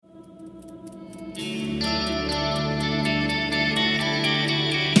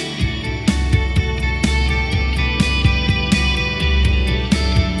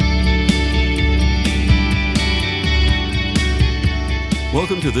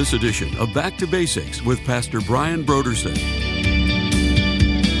Welcome to this edition of Back to Basics with Pastor Brian Brodersen.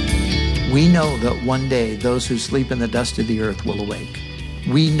 We know that one day those who sleep in the dust of the earth will awake.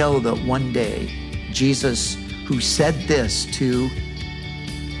 We know that one day Jesus, who said this to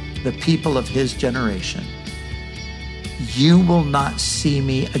the people of his generation, you will not see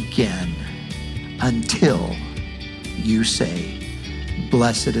me again until you say,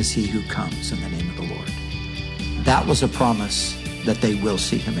 blessed is he who comes in the name of the Lord. That was a promise that they will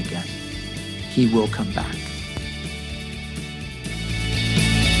see him again. He will come back.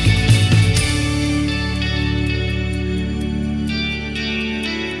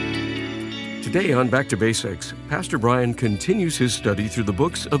 Today on Back to Basics, Pastor Brian continues his study through the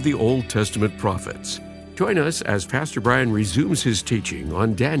books of the Old Testament prophets. Join us as Pastor Brian resumes his teaching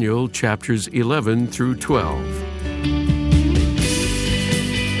on Daniel chapters 11 through 12.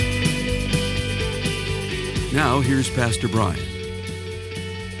 Now here's Pastor Brian.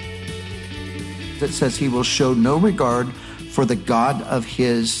 It says he will show no regard for the God of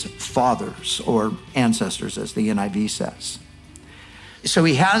his fathers or ancestors, as the NIV says. So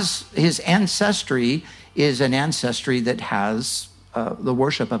he has, his ancestry is an ancestry that has the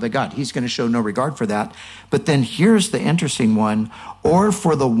worship of a God. He's going to show no regard for that. But then here's the interesting one, or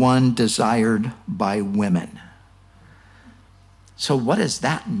for the one desired by women. So what does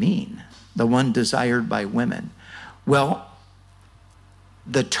that mean? The one desired by women? Well,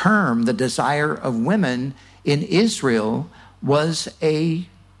 the term, the desire of women in Israel was a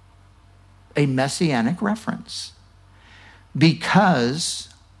messianic reference, because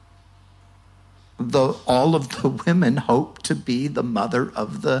all of the women hope to be the mother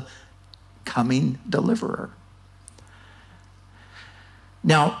of the coming deliverer.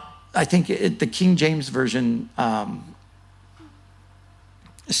 Now, I think the King James Version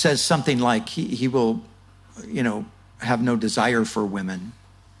says something like he will, have no desire for women.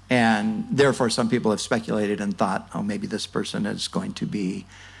 And therefore, some people have speculated and thought, oh, maybe this person is going to be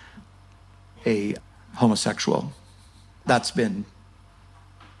a homosexual. That's been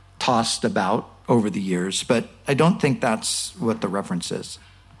tossed about over the years, but I don't think that's what the reference is.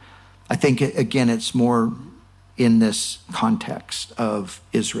 I think, again, it's more in this context of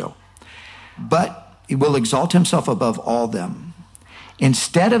Israel. But he will exalt himself above all them.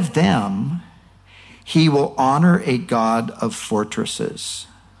 Instead of them, he will honor a God of fortresses.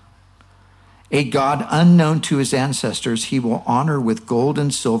 A God unknown to his ancestors, he will honor with gold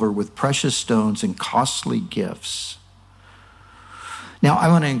and silver, with precious stones and costly gifts. Now, I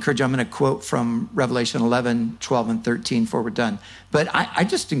want to encourage you, I'm going to quote from Revelation 11, 12, and 13 before we're done. But I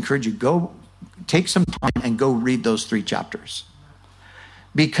just encourage you, go take some time and go read those 3 chapters.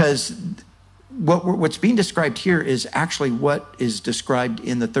 Because what's being described here is actually what is described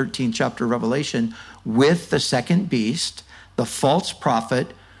in the 13th chapter of Revelation with the second beast, the false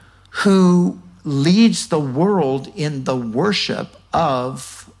prophet, who leads the world in the worship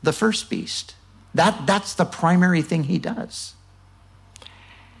of the first beast. That's the primary thing he does.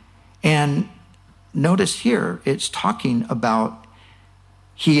 And notice here, it's talking about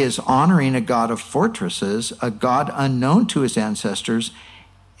he is honoring a God of fortresses, a God unknown to his ancestors,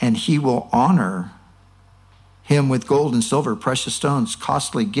 and he will honor him with gold and silver, precious stones,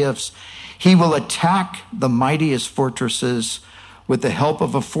 costly gifts. He will attack the mightiest fortresses with the help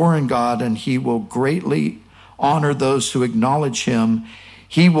of a foreign god, and he will greatly honor those who acknowledge him.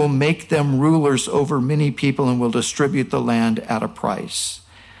 He will make them rulers over many people and will distribute the land at a price.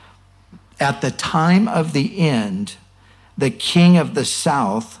 At the time of the end, the king of the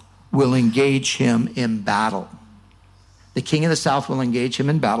south will engage him in battle. The king of the south will engage him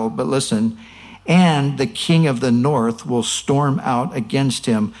in battle, but listen, and the king of the north will storm out against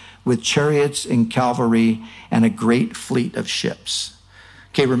him with chariots and cavalry and a great fleet of ships.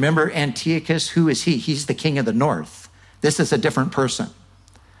 Okay, remember Antiochus, who is he? He's the king of the north. This is a different person.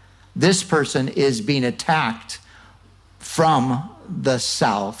 This person is being attacked from the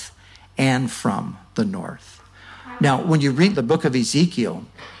south and from the north. Now, when you read the book of Ezekiel,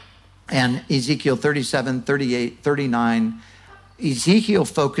 and Ezekiel 37, 38, 39, Ezekiel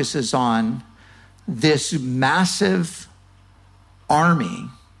focuses on this massive army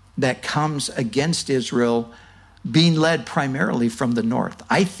that comes against Israel being led primarily from the north.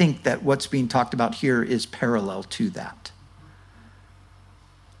 I think that what's being talked about here is parallel to that.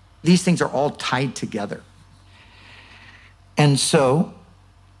 These things are all tied together. And so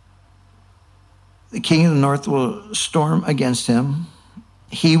the king of the north will storm against him.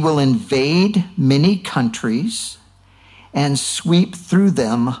 He will invade many countries and sweep through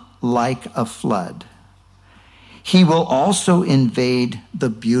them like a flood. He will also invade the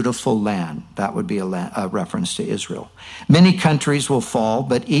beautiful land. That would be a reference to Israel. Many countries will fall,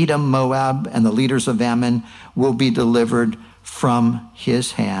 but Edom, Moab, and the leaders of Ammon will be delivered from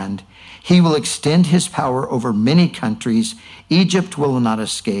his hand. He will extend his power over many countries. Egypt will not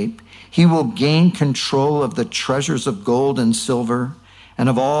escape. He will gain control of the treasures of gold and silver and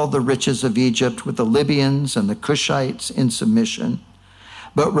of all the riches of Egypt, with the Libyans and the Cushites in submission.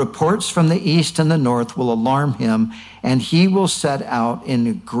 But reports from the east and the north will alarm him, and he will set out in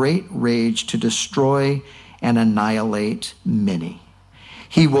a great rage to destroy and annihilate many.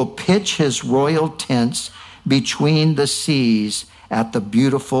 He will pitch his royal tents between the seas at the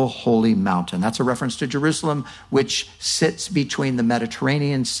beautiful holy mountain. That's a reference to Jerusalem, which sits between the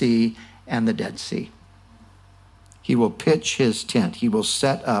Mediterranean Sea and the Dead Sea. He will pitch his tent. He will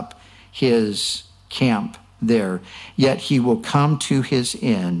set up his camp there. Yet he will come to his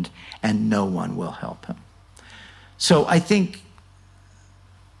end, and no one will help him. So I think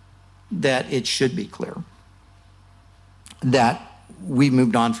that it should be clear that we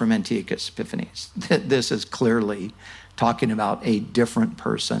moved on from Antiochus Epiphanes. This is clearly talking about a different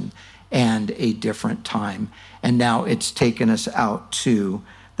person and a different time. And now it's taken us out to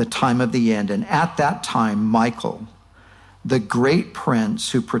the time of the end. And at that time, Michael, the great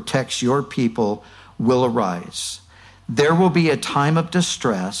prince who protects your people, will arise. There will be a time of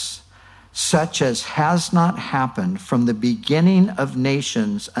distress such as has not happened from the beginning of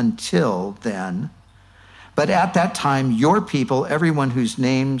nations until then. But at that time, your people, everyone whose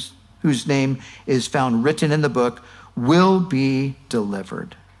name is found written in the book, will be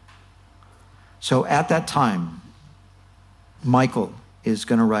delivered. So at that time, Michael is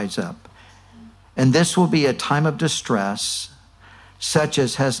going to rise up. And this will be a time of distress such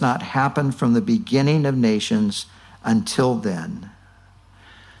as has not happened from the beginning of nations until then.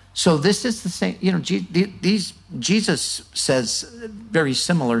 So this is the same, Jesus says very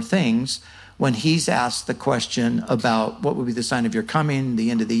similar things when he's asked the question about what will be the sign of your coming,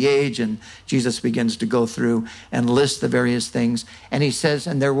 the end of the age, and Jesus begins to go through and list the various things. And he says,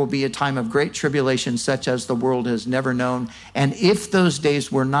 and there will be a time of great tribulation such as the world has never known. And if those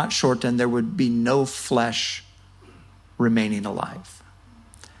days were not shortened, there would be no flesh remaining alive.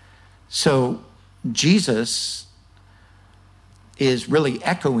 So Jesus is really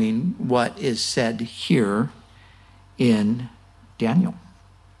echoing what is said here in Daniel.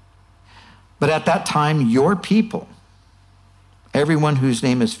 But at that time, your people, everyone whose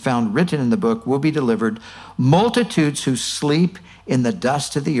name is found written in the book, will be delivered. Multitudes who sleep in the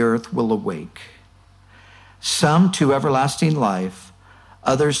dust of the earth will awake. Some to everlasting life,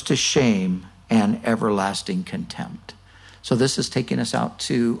 others to shame and everlasting contempt. So this is taking us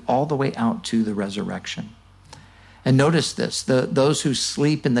all the way out to the resurrection. And notice this, those who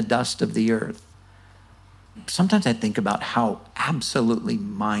sleep in the dust of the earth. Sometimes I think about how absolutely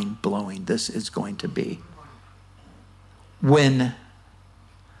mind-blowing this is going to be. When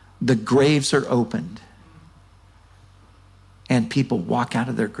the graves are opened and people walk out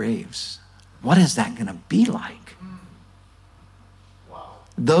of their graves, what is that going to be like? Wow.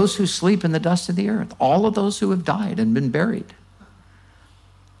 Those who sleep in the dust of the earth, all of those who have died and been buried,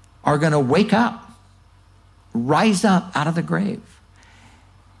 are going to wake up, rise up out of the grave.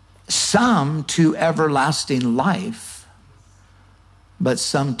 Some to everlasting life, but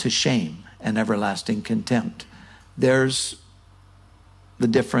some to shame and everlasting contempt. There's the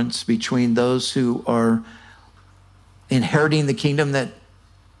difference between those who are inheriting the kingdom that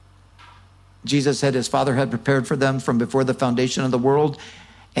Jesus said his Father had prepared for them from before the foundation of the world,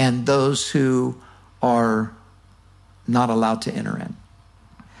 and those who are not allowed to enter in.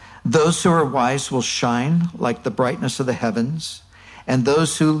 Those who are wise will shine like the brightness of the heavens, and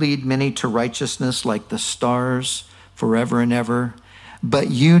those who lead many to righteousness like the stars forever and ever.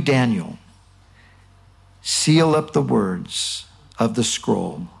 But you, Daniel, seal up the words of the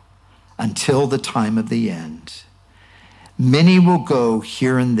scroll until the time of the end. Many will go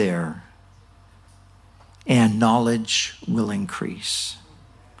here and there, and knowledge will increase.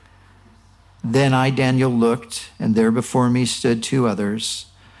 Then I, Daniel, looked, and there before me stood two others,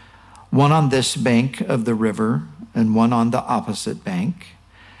 one on this bank of the river and one on the opposite bank.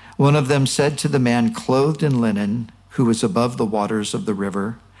 One of them said to the man clothed in linen, who was above the waters of the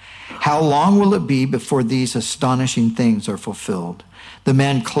river, "How long will it be before these astonishing things are fulfilled?" The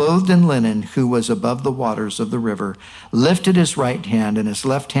man clothed in linen, who was above the waters of the river, lifted his right hand and his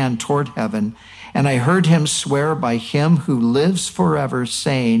left hand toward heaven, and I heard him swear by him who lives forever,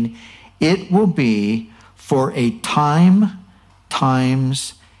 saying, "It will be for a time,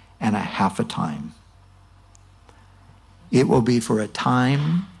 times, and a half a time." It will be for a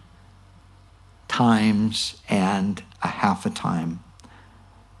time, times and a half a time.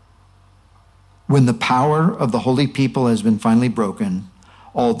 When the power of the holy people has been finally broken,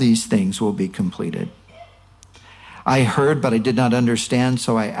 all these things will be completed. I heard, but I did not understand,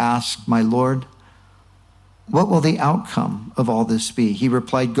 so I asked my Lord, what will the outcome of all this be? He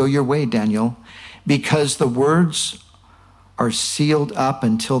replied, go your way, Daniel, because the words are sealed up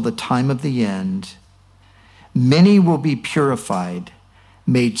until the time of the end. Many will be purified,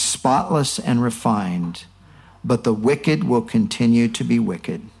 made spotless and refined, but the wicked will continue to be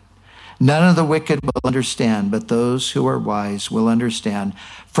wicked. None of the wicked will understand, but those who are wise will understand.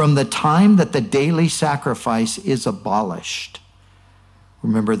 From the time that the daily sacrifice is abolished,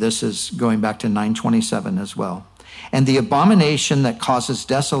 remember this is going back to 927 as well, and the abomination that causes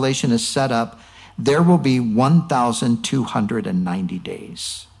desolation is set up, there will be 1,290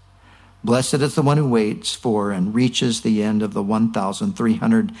 days. Blessed is the one who waits for and reaches the end of the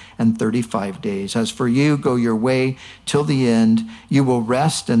 1,335 days. As for you, go your way till the end. You will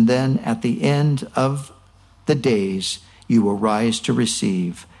rest, and then at the end of the days, you will rise to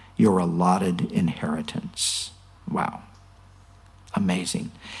receive your allotted inheritance. Wow.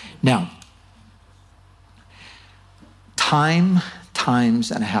 Amazing. Now, times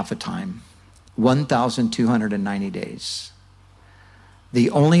and a half a time, 1,290 days. The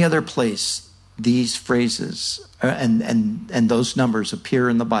only other place these phrases and those numbers appear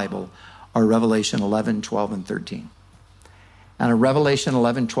in the Bible are Revelation 11, 12, and 13. And in Revelation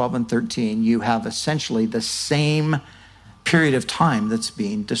 11, 12, and 13, you have essentially the same period of time that's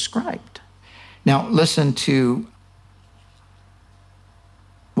being described. Now, listen to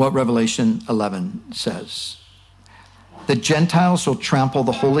what Revelation 11 says. The Gentiles will trample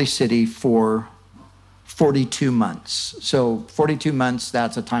the holy city for 42 months. So 42 months,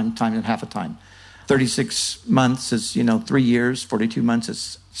 that's a time and half a time. 36 months is, 3 years. 42 months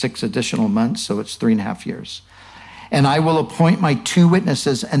is 6 additional months, so it's 3.5 years. And I will appoint my 2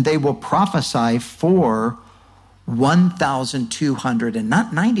 witnesses, and they will prophesy for 1,200, and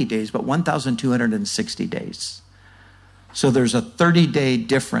not 90 days, but 1,260 days. So there's a 30-day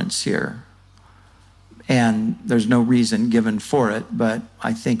difference here. And there's no reason given for it, but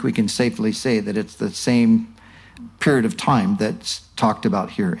I think we can safely say that it's the same period of time that's talked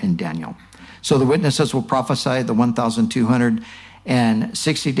about here in Daniel. So the witnesses will prophesy the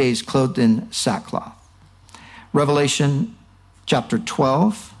 1,260 days clothed in sackcloth. Revelation chapter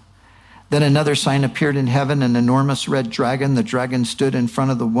 12. Then another sign appeared in heaven, an enormous red dragon. The dragon stood in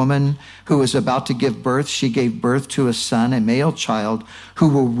front of the woman who was about to give birth. She gave birth to a son, a male child, who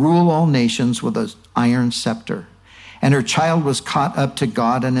will rule all nations with an iron scepter. And her child was caught up to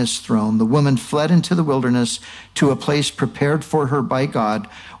God and his throne. The woman fled into the wilderness to a place prepared for her by God,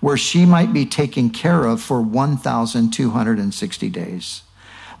 where she might be taken care of for 1,260 days.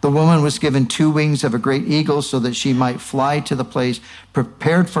 The woman was given 2 wings of a great eagle so that she might fly to the place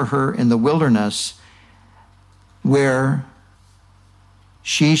prepared for her in the wilderness, where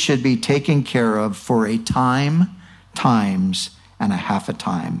she should be taken care of for a time, times, and a half a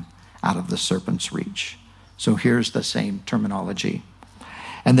time out of the serpent's reach. So here's the same terminology.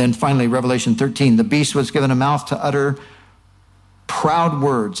 And then finally, Revelation 13, the beast was given a mouth to utter proud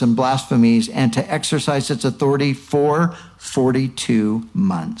words and blasphemies and to exercise its authority for 42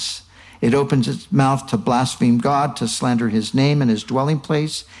 months. It opens its mouth to blaspheme God, to slander his name and his dwelling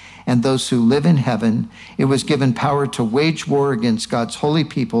place, and those who live in heaven. It was given power to wage war against God's holy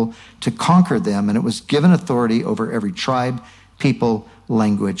people, to conquer them, and it was given authority over every tribe, people,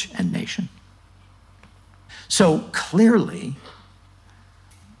 language, and nation. So clearly,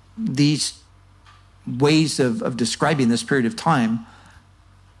 these ways of describing this period of time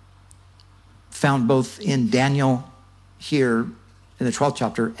found both in Daniel here in the 12th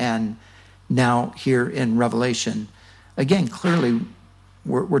chapter and now here in Revelation. Again, clearly,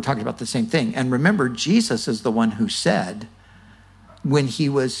 we're talking about the same thing. And remember, Jesus is the one who said, when he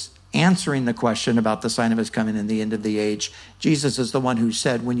was answering the question about the sign of his coming and the end of the age, Jesus is the one who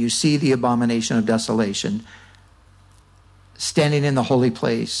said, when you see the abomination of desolation standing in the holy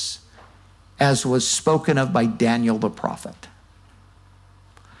place, as was spoken of by Daniel the prophet.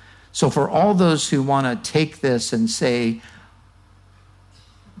 So for all those who want to take this and say,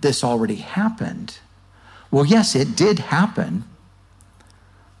 this already happened, well, yes, it did happen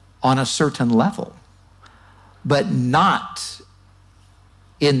on a certain level, but not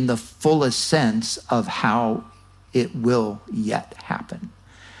in the fullest sense of how it will yet happen.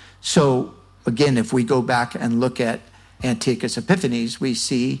 So again, if we go back and look at Antiochus Epiphanes, we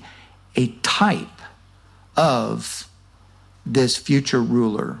see a type of this future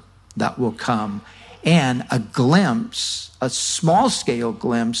ruler that will come. and a glimpse, a small scale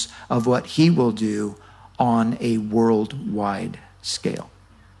glimpse of what he will do on a worldwide scale.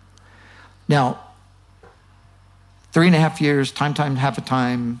 Now, 3.5 years, time, half a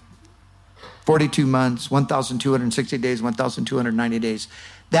time, 42 months, 1,260 days, 1,290 days.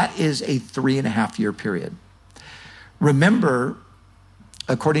 That is a 3.5 year period. Remember,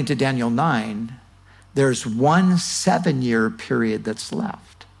 according to Daniel 9, there's 1 7-year period that's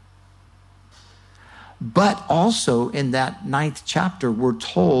left. But also in that 9th chapter, we're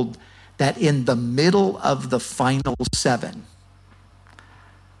told that in the middle of the final 7,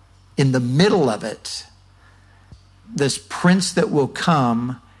 in the middle of it, this prince that will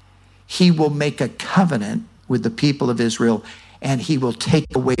come, he will make a covenant with the people of Israel, and he will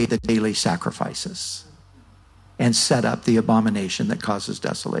take away the daily sacrifices and set up the abomination that causes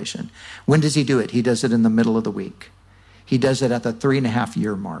desolation. When does he do it? He does it in the middle of the week. He does it at the 3.5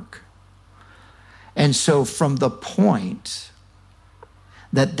 year mark. And so from the point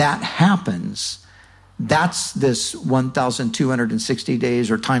that happens, that's this 1,260 days,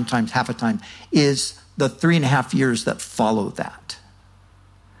 or time times half a time, is the 3.5 years that follow that.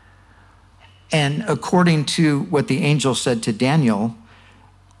 And according to what the angel said to Daniel,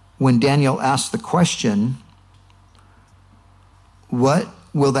 when Daniel asked the question, what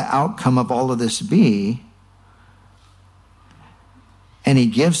will the outcome of all of this be? And he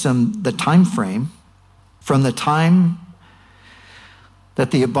gives him the time frame from the time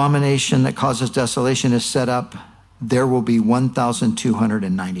that the abomination that causes desolation is set up, there will be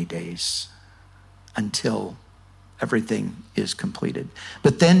 1,290 days until everything is completed.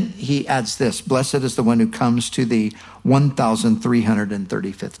 But then he adds this: blessed is the one who comes to the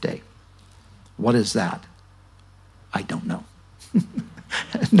 1,335th day. What is that? I don't know.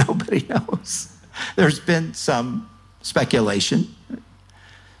 Nobody knows. There's been some speculation.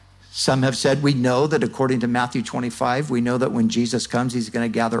 Some have said, we know that according to Matthew 25, we know that when Jesus comes, he's going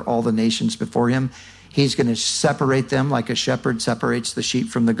to gather all the nations before him. He's going to separate them like a shepherd separates the sheep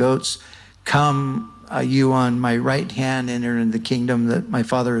from the goats. Come, you on my right hand, enter into the kingdom that my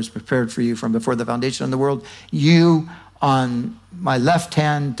Father has prepared for you from before the foundation of the world. You on my left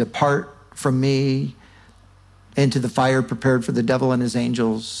hand, depart from me into the fire prepared for the devil and his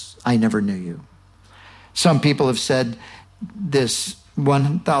angels. I never knew you. Some people have said this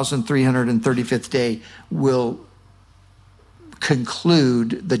 1,335th day will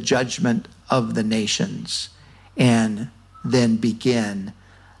conclude the judgment of the nations and then begin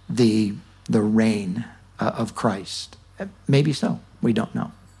the reign of Christ. Maybe so. We don't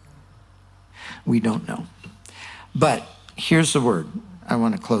know. We don't know. But here's the word I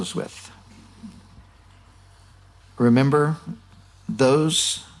want to close with. Remember,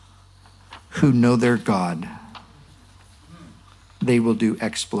 those who know their God, they will do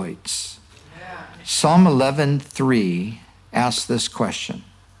exploits. Psalm 11:3 asks this question: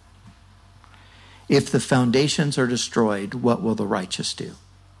 if the foundations are destroyed, what will the righteous do?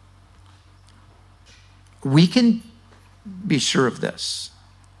 We can be sure of this.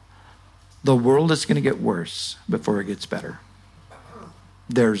 The world is going to get worse before it gets better.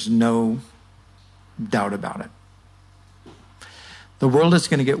 There's no doubt about it. The world is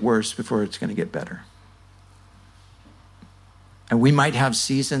going to get worse before it's going to get better. And we might have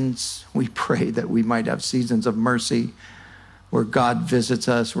seasons, we pray that we might have seasons of mercy where God visits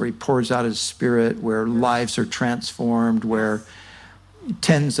us, where he pours out his Spirit, where lives are transformed, where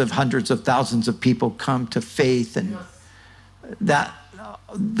tens of hundreds of thousands of people come to faith. And that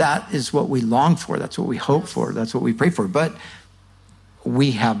is what we long for. That's what we hope for. That's what we pray for. But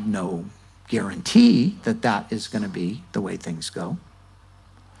we have no guarantee that that is going to be the way things go.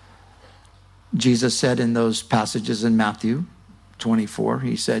 Jesus said in those passages in Matthew 24,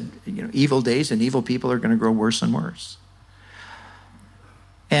 he said, evil days and evil people are going to grow worse and worse.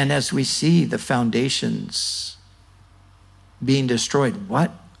 And as we see the foundations being destroyed,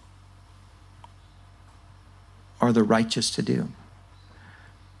 what are the righteous to do?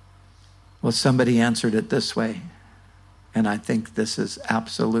 Well, somebody answered it this way, and I think this is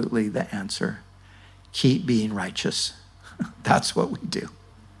absolutely the answer. Keep being righteous. That's what we do.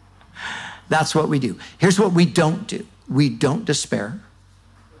 That's what we do. Here's what we don't do. We don't despair.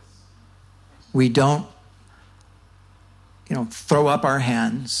 We don't, throw up our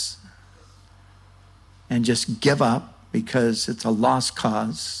hands and just give up because it's a lost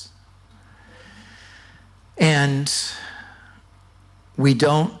cause. And we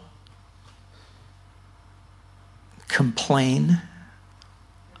don't complain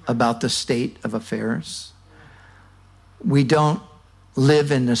about the state of affairs. We don't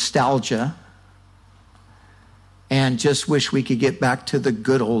live in nostalgia and just wish we could get back to the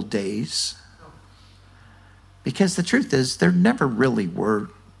good old days. Because the truth is, there never really were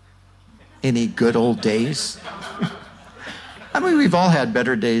any good old days. I mean, we've all had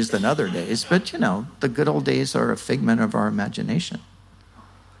better days than other days, but the good old days are a figment of our imagination.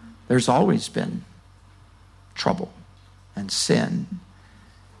 There's always been trouble and sin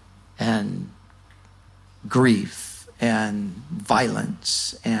and grief and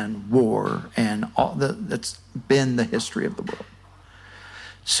violence and war and all that's been the history of the world.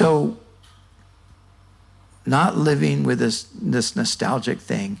 So not living with this nostalgic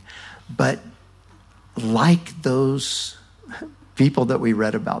thing, but like those people that we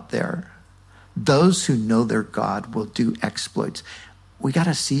read about there, those who know their God will do exploits. We got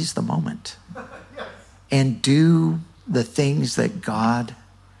to seize the moment and do the things that God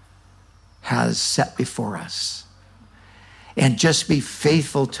has set before us. And just be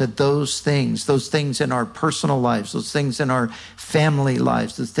faithful to those things in our personal lives, those things in our family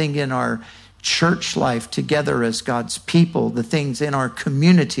lives, the thing in our church life together as God's people, the things in our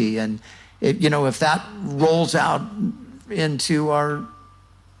community. And if that rolls out into our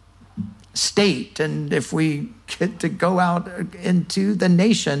state, and if we get to go out into the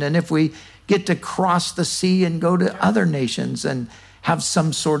nation, and if we get to cross the sea and go to other nations and have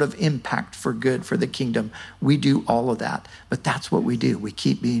some sort of impact for good for the kingdom, we do all of that. But that's what we do. We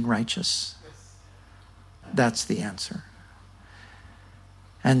keep being righteous. That's the answer.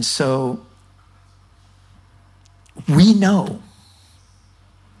 And so we know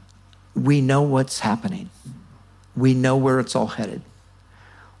what's happening. We know where it's all headed.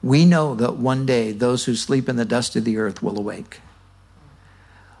 We know that one day those who sleep in the dust of the earth will awake.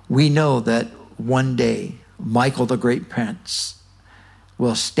 We know that one day Michael the great prince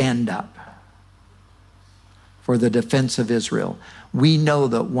will stand up for the defense of Israel. We know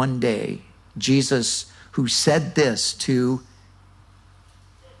that one day Jesus, who said this to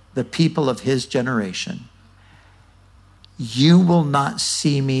the people of his generation, you will not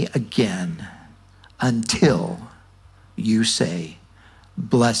see me again until you say,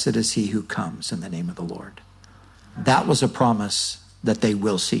 blessed is he who comes in the name of the Lord. That was a promise that they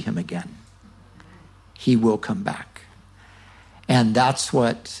will see him again. He will come back. And that's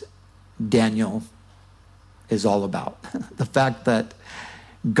what Daniel is all about. The fact that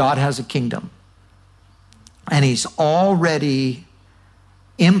God has a kingdom and he's already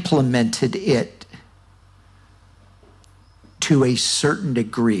implemented it to a certain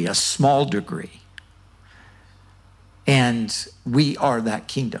degree, a small degree. And we are that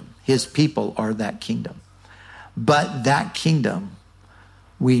kingdom. His people are that kingdom. But that kingdom,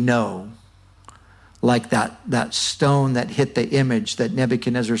 we know, like that stone that hit the image that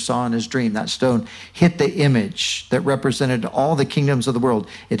Nebuchadnezzar saw in his dream. That stone hit the image that represented all the kingdoms of the world.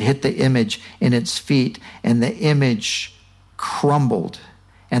 It hit the image in its feet, and the image crumbled,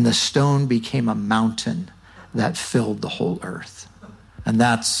 and the stone became a mountain that filled the whole earth. And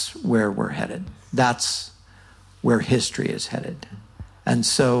that's where we're headed. That's where history is headed. And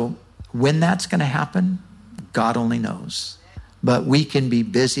so when that's going to happen, God only knows. But we can be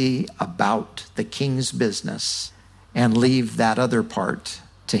busy about the king's business and leave that other part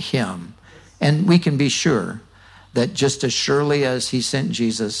to him. And we can be sure that just as surely as he sent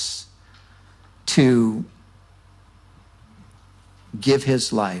Jesus to give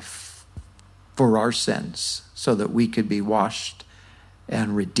his life for our sins so that we could be washed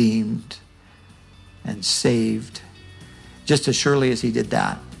and redeemed and saved, just as surely as he did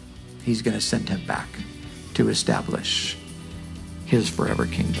that, he's going to send him back to establish his forever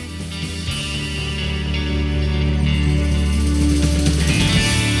kingdom.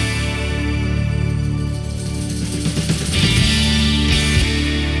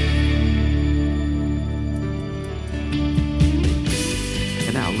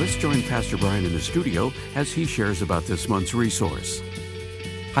 And now let's join Pastor Brian in the studio as he shares about this month's resource.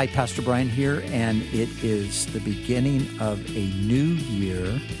 Hi, Pastor Brian here, and it is the beginning of a new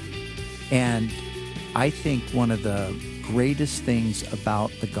year. And I think one of the greatest things about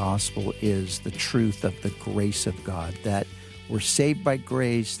the gospel is the truth of the grace of God, that we're saved by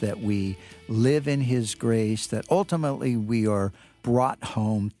grace, that we live in his grace, that ultimately we are brought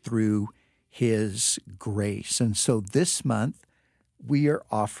home through his grace. And so this month, we are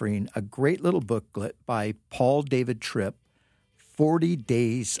offering a great little booklet by Paul David Tripp, 40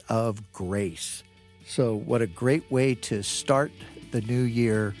 Days of Grace. So what a great way to start the new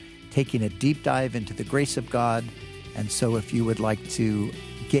year, taking a deep dive into the grace of God. And so if you would like to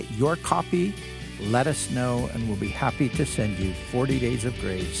get your copy, let us know, and we'll be happy to send you 40 Days of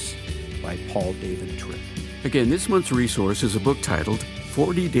Grace by Paul David Tripp. Again, this month's resource is a book titled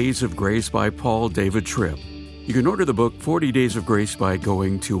 40 Days of Grace by Paul David Tripp. You can order the book 40 Days of Grace by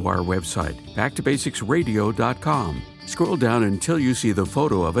going to our website, backtobasicsradio.com. Scroll down until you see the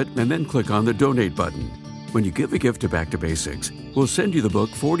photo of it and then click on the donate button. When you give a gift to Back to Basics, we'll send you the book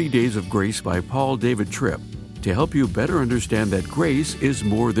 40 Days of Grace by Paul David Tripp to help you better understand that grace is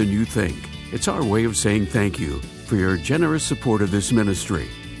more than you think. It's our way of saying thank you for your generous support of this ministry.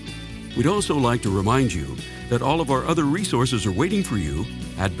 We'd also like to remind you that all of our other resources are waiting for you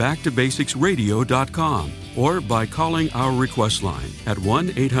at backtobasicsradio.com or by calling our request line at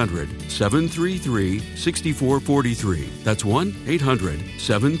 1-800-733-6443. That's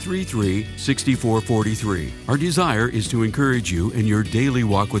 1-800-733-6443. Our desire is to encourage you in your daily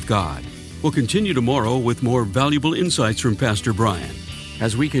walk with God. We'll continue tomorrow with more valuable insights from Pastor Brian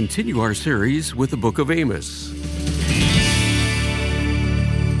as we continue our series with the book of Amos.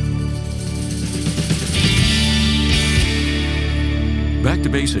 Back to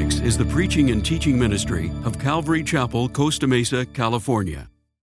Basics is the preaching and teaching ministry of Calvary Chapel, Costa Mesa, California.